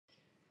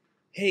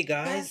Hey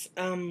guys,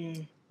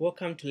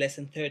 welcome to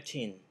lesson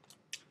 13.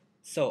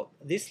 So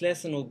this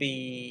lesson will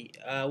be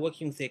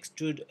working with the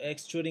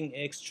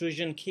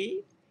extrusion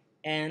key,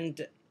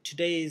 and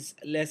today's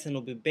lesson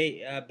will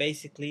be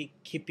basically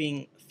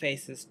keeping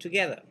faces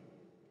together.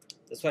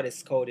 That's what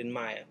it's called in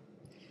Maya.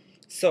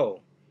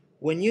 So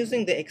when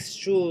using the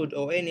extrude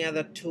or any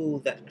other tool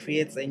that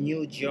creates a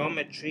new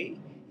geometry,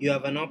 you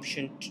have an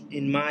option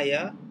in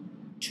Maya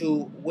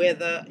to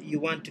whether you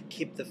want to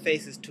keep the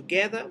faces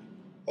together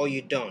or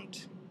you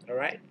don't.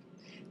 Alright?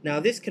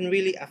 Now this can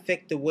really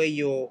affect the way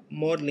your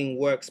modeling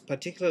works,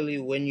 particularly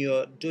when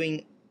you're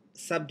doing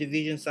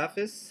subdivision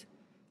surface,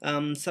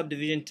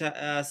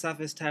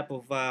 surface type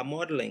of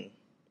modeling.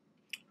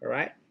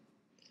 Alright?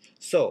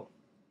 So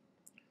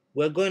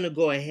we're going to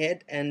go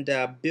ahead and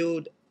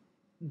build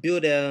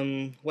what are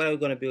we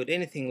going to build?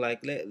 Anything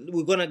like,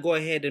 we're going to go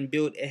ahead and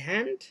build a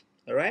hand,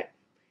 alright,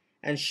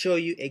 and show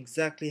you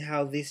exactly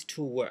how this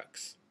tool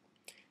works.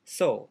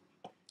 So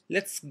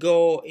let's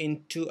go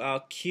into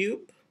our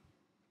cube.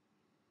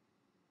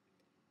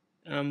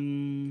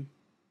 That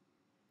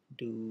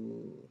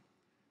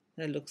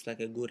looks like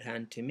a good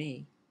hand to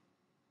me.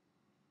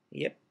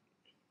 Yep,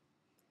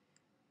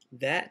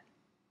 that,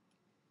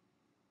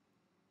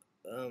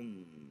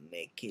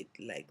 make it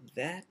like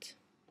that.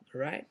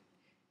 Alright,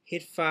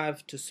 hit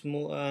 5 to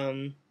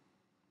smooth,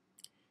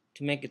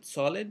 to make it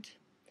solid.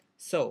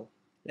 So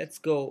let's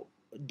go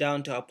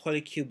down to our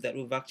polycube that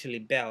we've actually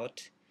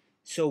built.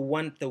 So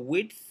want the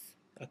width,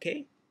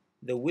 okay,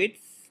 the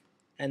width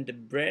and the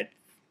breadth.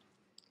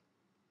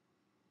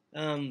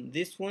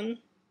 This one,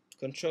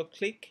 control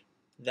click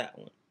that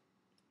one.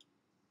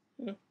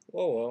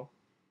 Oh well.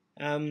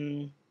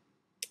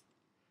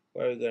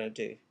 What are we gonna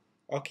do?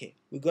 Okay,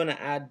 we're gonna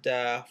add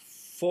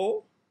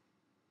 4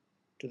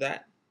 to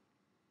that.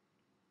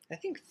 I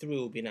think 3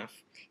 will be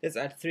enough. Let's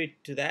add 3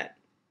 to that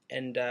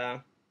and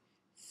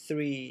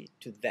 3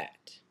 to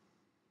that.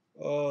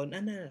 Oh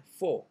no,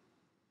 4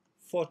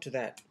 to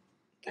that.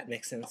 That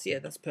makes sense. Yeah,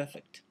 that's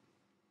perfect.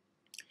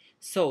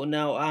 So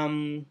now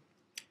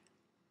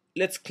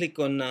let's click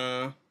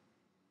on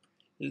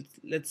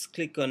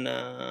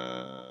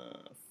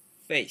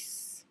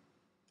face.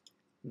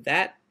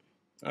 That,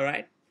 all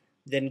right.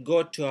 Then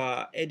go to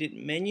our edit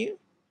menu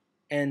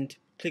and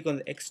click on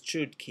the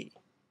extrude key.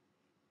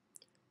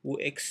 We'll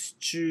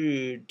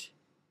extrude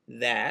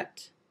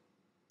that,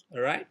 all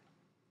right.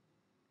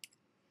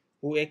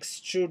 We'll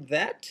extrude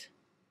that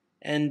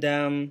and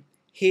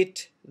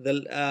hit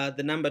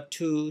the number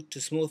 2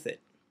 to smooth it.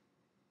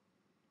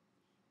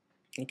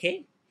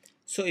 Okay,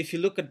 so if you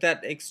look at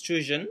that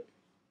extrusion,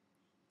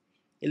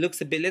 it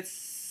looks a bit,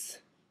 let's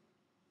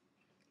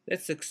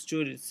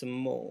extrude it some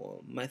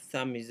more. My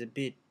thumb is a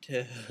bit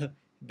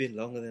bit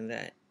longer than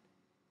that,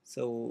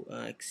 so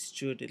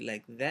extrude it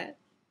like that.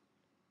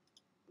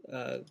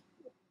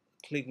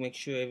 Click, make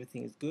sure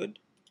everything is good,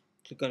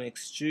 click on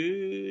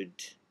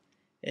extrude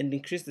and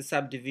increase the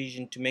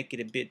subdivision to make it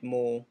a bit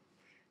more.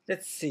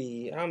 Let's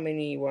see how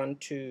many, 1,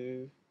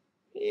 2,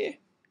 yeah,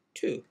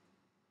 2.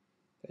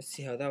 Let's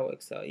see how that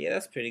works out. Yeah,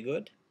 that's pretty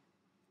good.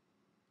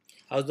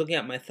 I was looking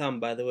at my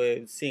thumb, by the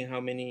way, seeing how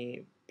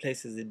many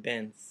places it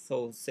bends.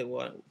 So say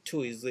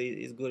 2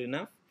 is good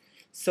enough.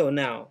 So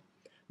now,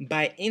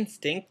 by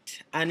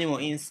instinct, animal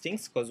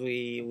instincts, because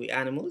we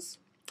animals,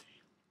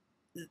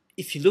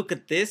 if you look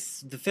at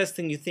this, the first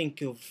thing you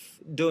think of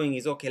doing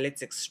is, okay,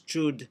 let's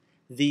extrude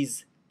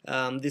these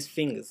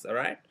fingers, all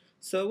right?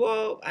 So,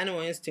 well,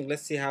 animal instinct,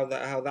 let's see how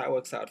that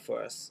works out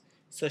for us.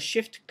 So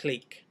shift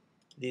click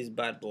these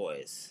bad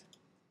boys,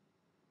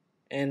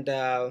 and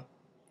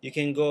you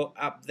can go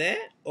up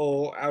there,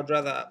 or I'd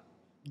rather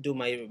do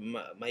my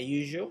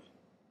usual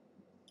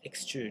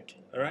extrude.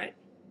 All right,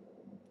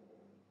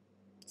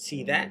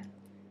 see that?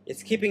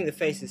 It's keeping the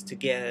faces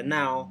together.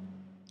 Now,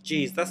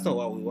 geez, that's not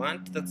what we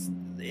want.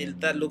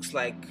 That looks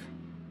like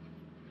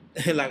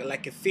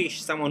like a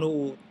fish, someone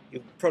who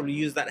you probably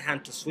use that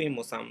hand to swim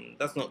or something.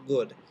 That's not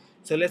good.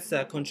 So let's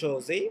control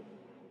Z.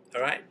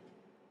 All right,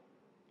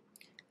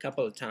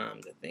 couple of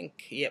times I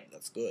think. Yep,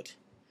 that's good.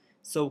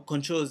 So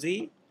control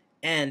Z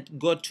and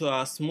go to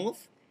our smooth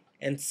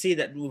and see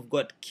that we've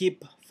got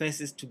keep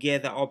faces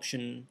together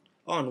option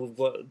on. We've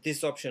got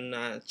this option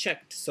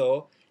checked.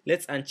 So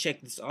let's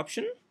uncheck this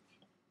option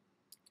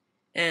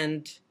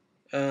and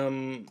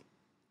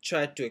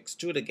try to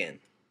extrude again.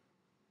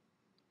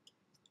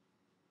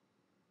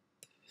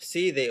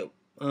 See there,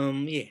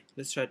 yeah,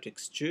 let's try to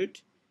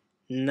extrude.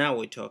 Now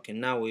we're talking,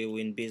 now we're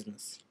in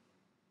business.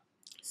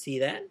 See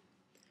that?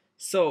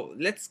 So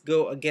let's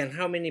go again.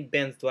 How many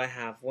bends do I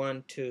have?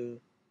 1,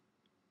 2,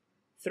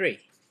 3.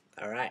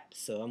 Alright,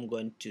 so I'm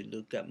going to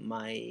look at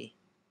my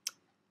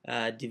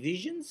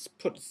divisions,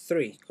 put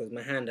 3 because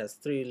my hand has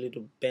 3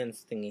 little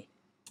bends thingy.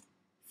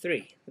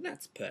 3,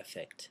 that's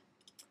perfect.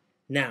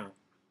 Now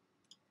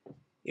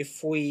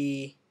if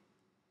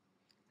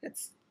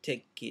let's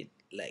take it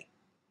like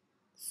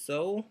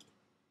so.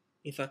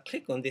 If I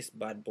click on this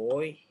bad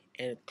boy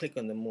and click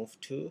on the move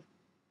to,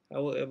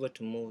 are we able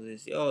to move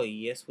this? Oh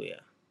yes we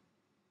are.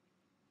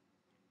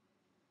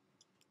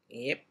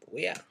 Yep,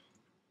 we are.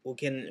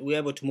 we're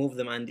able to move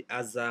them and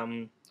as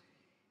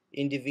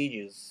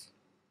individuals.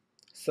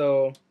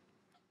 So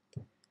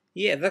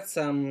yeah, that's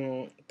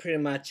pretty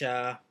much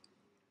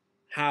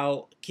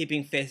how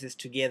keeping faces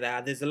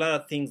together. There's a lot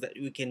of things that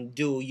we can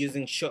do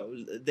using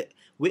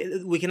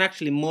we can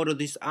actually model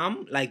this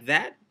arm like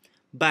that,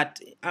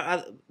 but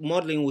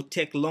modeling would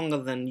take longer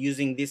than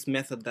using this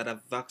method that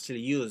I've actually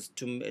used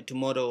to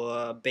model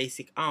a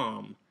basic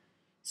arm.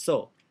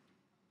 So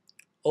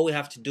all we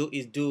have to do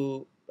is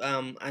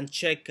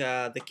uncheck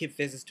the keep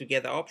faces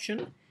together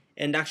option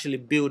and actually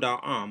build our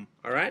arm.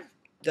 All right,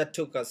 that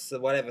took us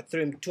whatever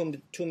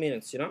 2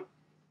 minutes, you know,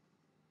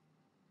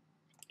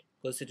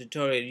 because the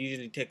tutorial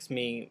usually takes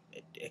me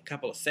a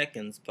couple of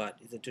seconds, but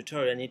it's a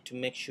tutorial. I need to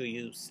make sure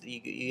you're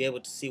able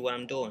to see what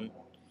I'm doing.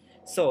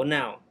 So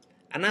now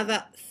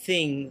another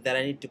thing that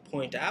I need to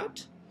point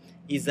out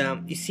is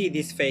you see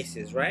these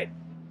faces, right?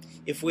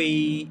 If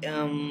we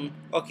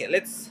okay,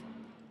 let's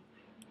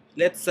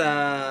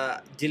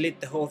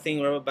delete the whole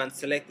thing, rubber band,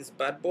 select this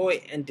bad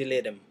boy and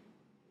delete them,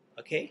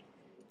 okay,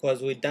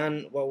 because we've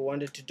done what we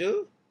wanted to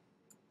do.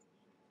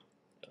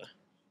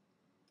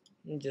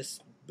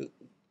 Just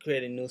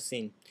create a new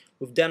scene.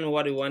 We've done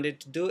what we wanted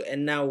to do,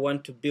 and now we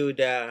want to build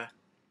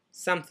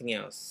something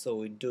else. So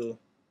we do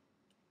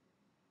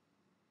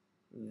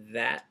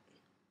that,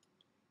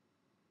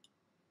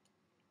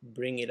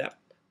 bring it up,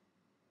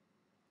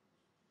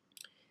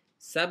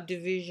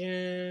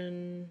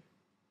 subdivision,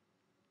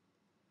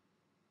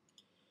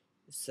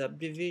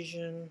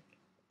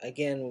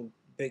 again we'll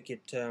make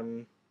it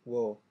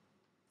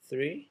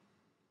 3,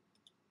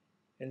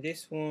 and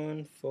this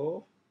one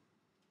 4.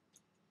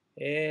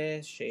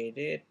 Yeah, shade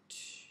it,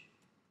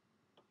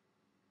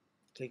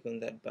 click on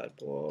that bad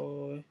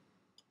boy,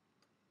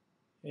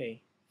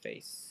 hey,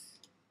 face,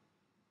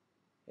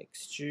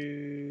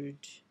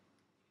 extrude,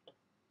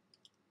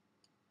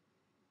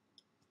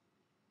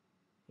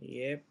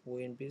 yep,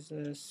 we're in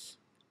business,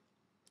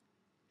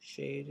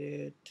 shade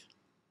it.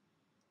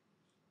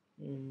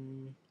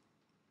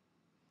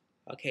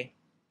 Okay,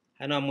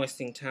 I know I'm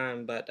wasting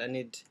time, but I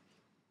need,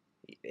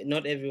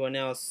 not everyone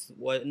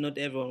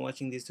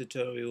watching this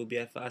tutorial will be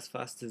as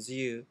fast as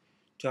you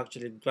to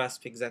actually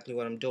grasp exactly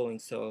what I'm doing.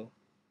 So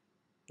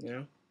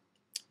you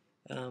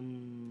know,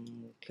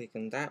 click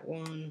on that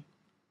one,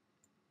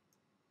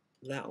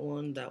 and that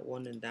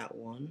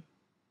one.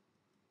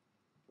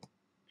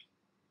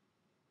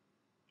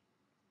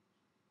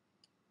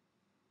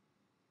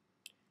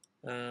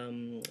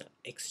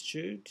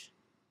 Extrude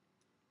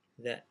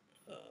that.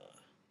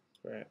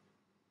 Crap.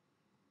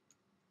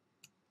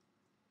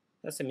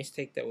 That's a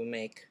mistake that we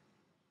make.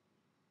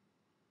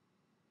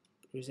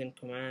 Using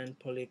command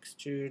poly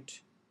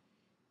extrude.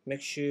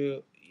 Make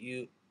sure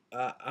you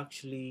are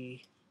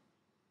actually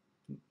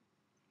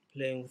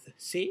playing with.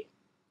 See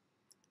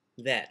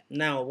that.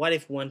 Now, what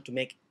if we want to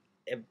make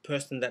a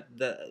person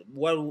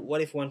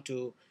what if we want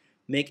to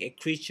make a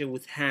creature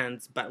with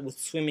hands, but with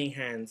swimming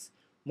hands,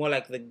 more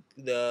like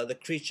the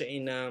creature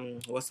in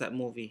what's that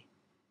movie?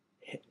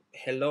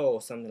 Hello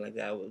or something like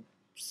that.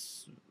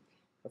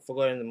 I've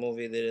forgotten the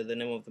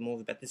name of the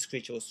movie, but this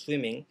creature was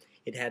swimming.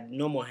 It had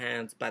no more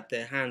hands, but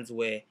the hands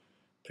were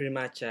pretty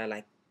much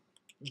like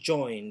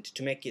joined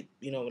to make it,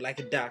 you know, like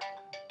a duck.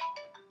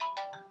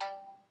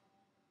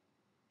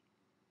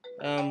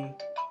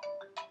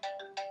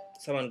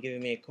 Someone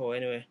giving me a call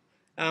anyway.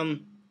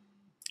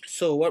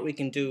 So what we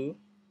can do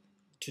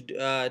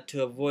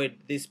to avoid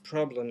this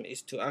problem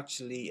is to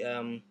actually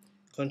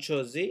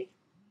Control Z.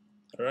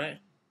 All right,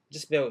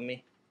 just bear with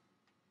me.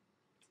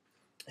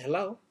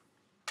 Hello.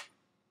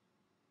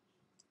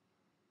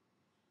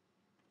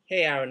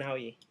 Hey Aaron, how are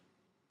you?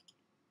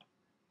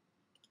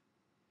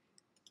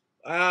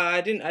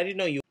 I didn't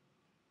know you.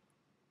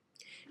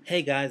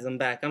 Hey guys, I'm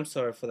back. I'm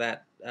sorry for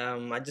that.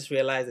 I just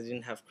realized I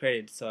didn't have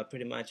credit, so I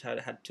pretty much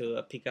had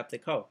to pick up the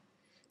call.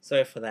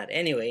 Sorry for that.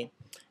 Anyway,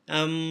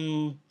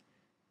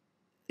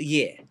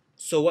 yeah.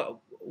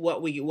 So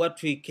what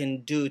we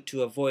can do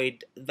to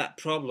avoid that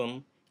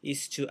problem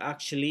is to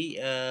actually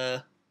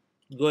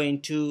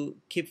going to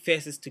keep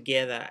faces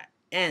together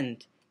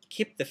and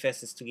keep the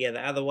faces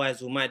together.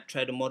 Otherwise, we might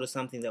try to model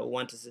something that we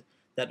want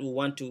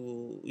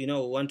to you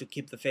know, want to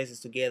keep the faces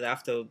together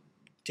after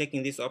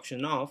taking this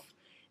option off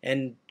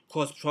and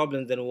cause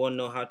problems, then we won't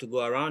know how to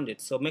go around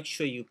it. So make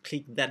sure you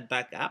click that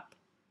back up,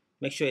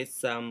 make sure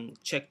it's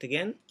checked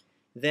again,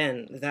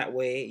 then that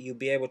way you'll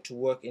be able to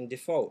work in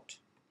default,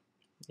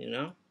 you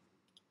know.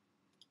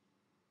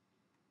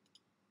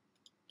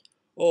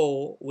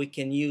 Or we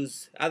can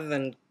use, other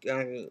than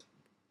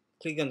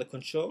click on the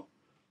control,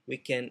 we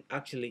can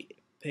actually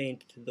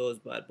paint those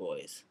bad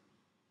boys.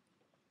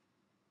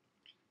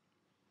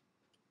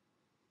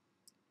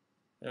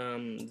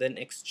 Then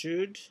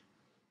extrude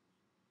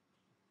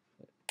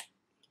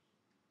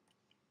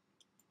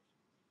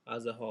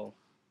as a whole.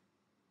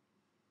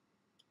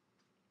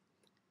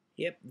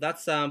 Yep,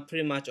 that's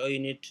pretty much all you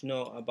need to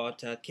know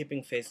about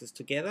keeping faces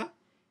together.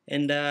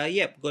 And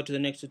yep, go to the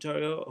next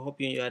tutorial. I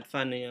hope you had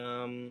fun.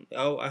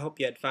 I hope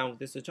you had fun with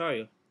this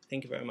tutorial.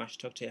 Thank you very much.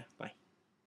 Talk to you. Bye.